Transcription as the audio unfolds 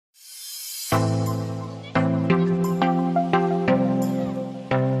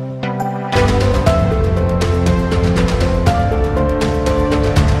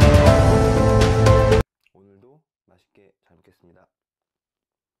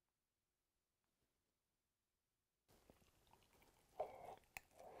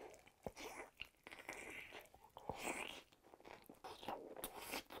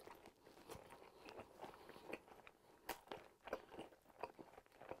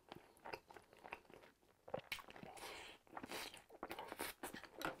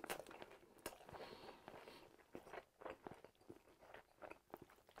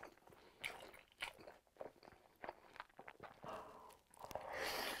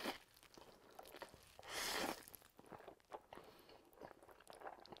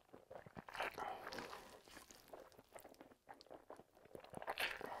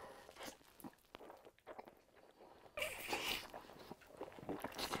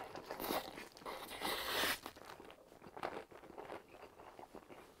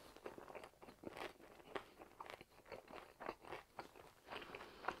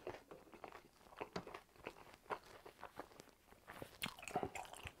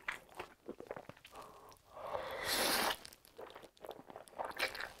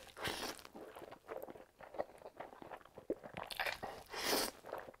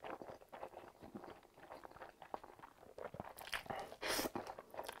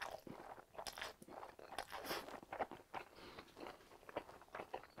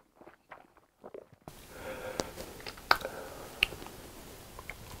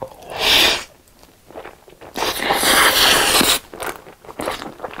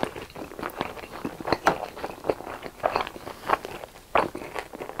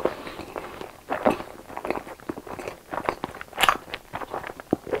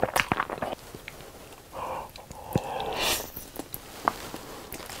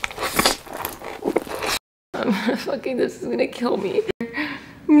Fucking, this is gonna kill me.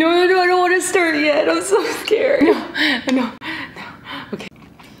 No, I don't want to start yet. I'm so scared. No. Okay.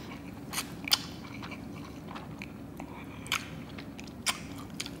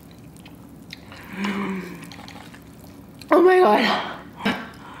 Oh my god.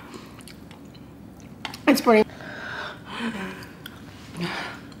 It's burning.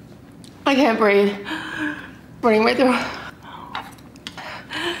 I can't breathe. Burning right through.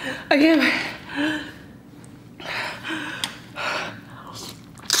 I can't breathe.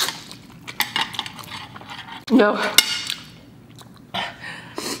 No.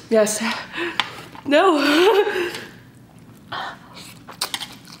 Yes. No.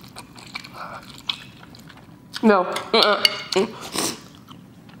 No.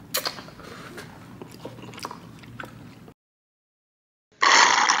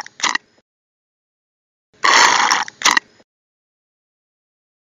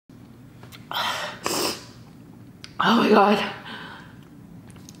 Oh my god.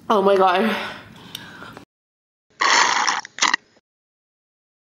 Oh my god.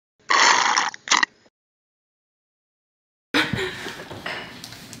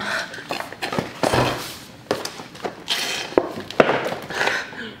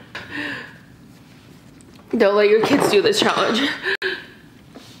 Don't let your kids do this challenge.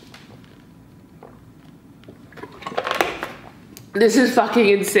 This is fucking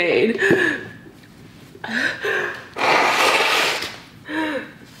insane.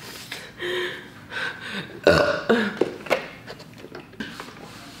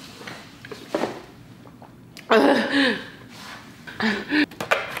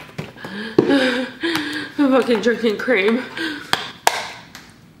 I'm fucking drinking cream.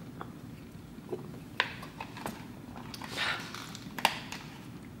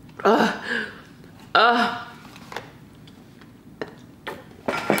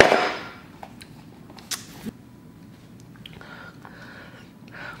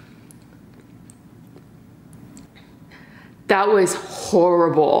 That was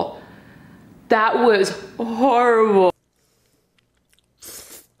horrible. That was horrible.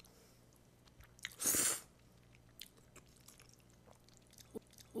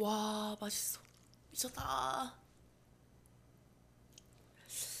 와, 맛있어. 미쳤다.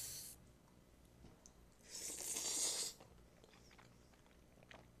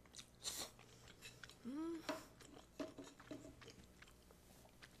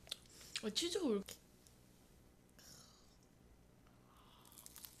 치즈가 왜 이렇게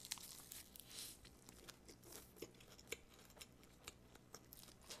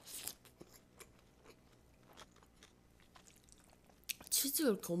치즈가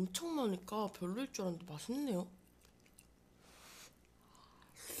이렇게 엄청 나니까 별로일 줄 알았는데 맛있네요.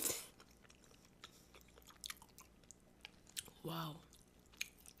 와우.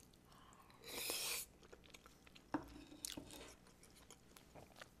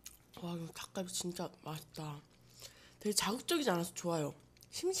 와, 이거 닭갈비 진짜 맛있다. 되게 자극적이지 않아서 좋아요.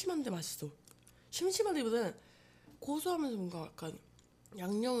 심심한데 맛있어. 심심한데보다는 고소하면서 뭔가 약간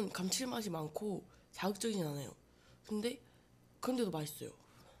양념은 감칠맛이 많고 자극적이진 않아요. 그런데도 맛있어요.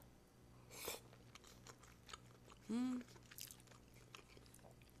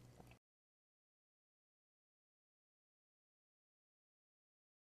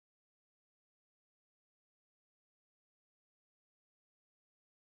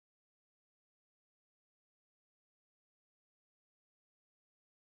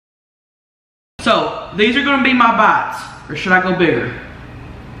 So, these are gonna be my bites, or should I go bigger?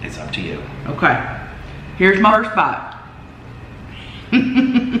 It's up to you. Okay, here's my first bite.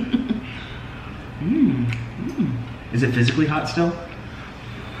 Is it physically hot still?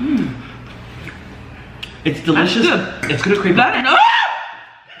 It's delicious. That's good. It's gonna creep That no!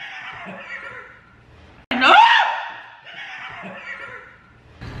 No!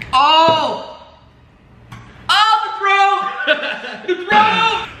 Oh! Oh, the throat! The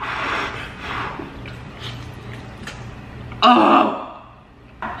throat! Oh!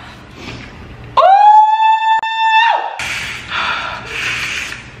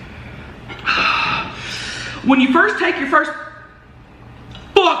 When you first take your first...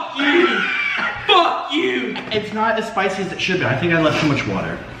 Fuck you! Fuck you! It's not as spicy as it should be. I think I left too much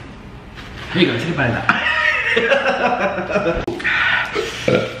water. Here you go, take a bite of that.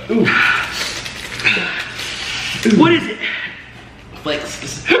 Ooh. What is it?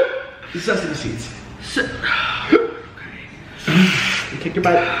 Flakes. Sesame seeds. Okay. Take your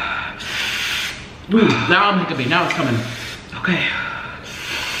bite. Ooh, now I'm hiccupy. Now it's coming. Okay.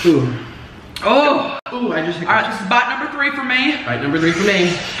 Ooh. Oh! Ooh, I just hiccuped. Alright, this is bite number 3 for me. Bite number 3 for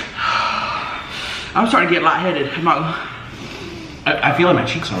me. I'm starting to get lightheaded. I feel in my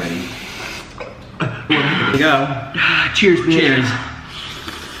cheeks already. There you go. Cheers, man. Cheers.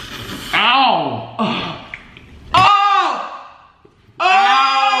 Ow!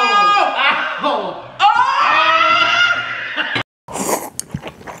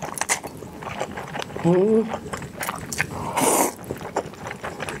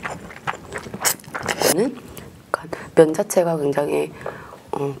 면 자체가 굉장히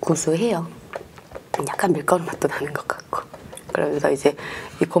구수해요. 약간 밀가루 맛도 나는 것 같고. 그러면서 이제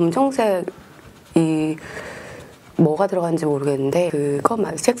이 검정색 이 뭐가 들어간지 모르겠는데 그거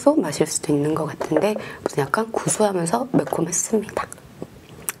색소 마실 수도 있는 것 같은데 무슨 약간 구수하면서 매콤했습니다.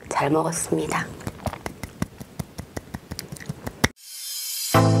 잘 먹었습니다.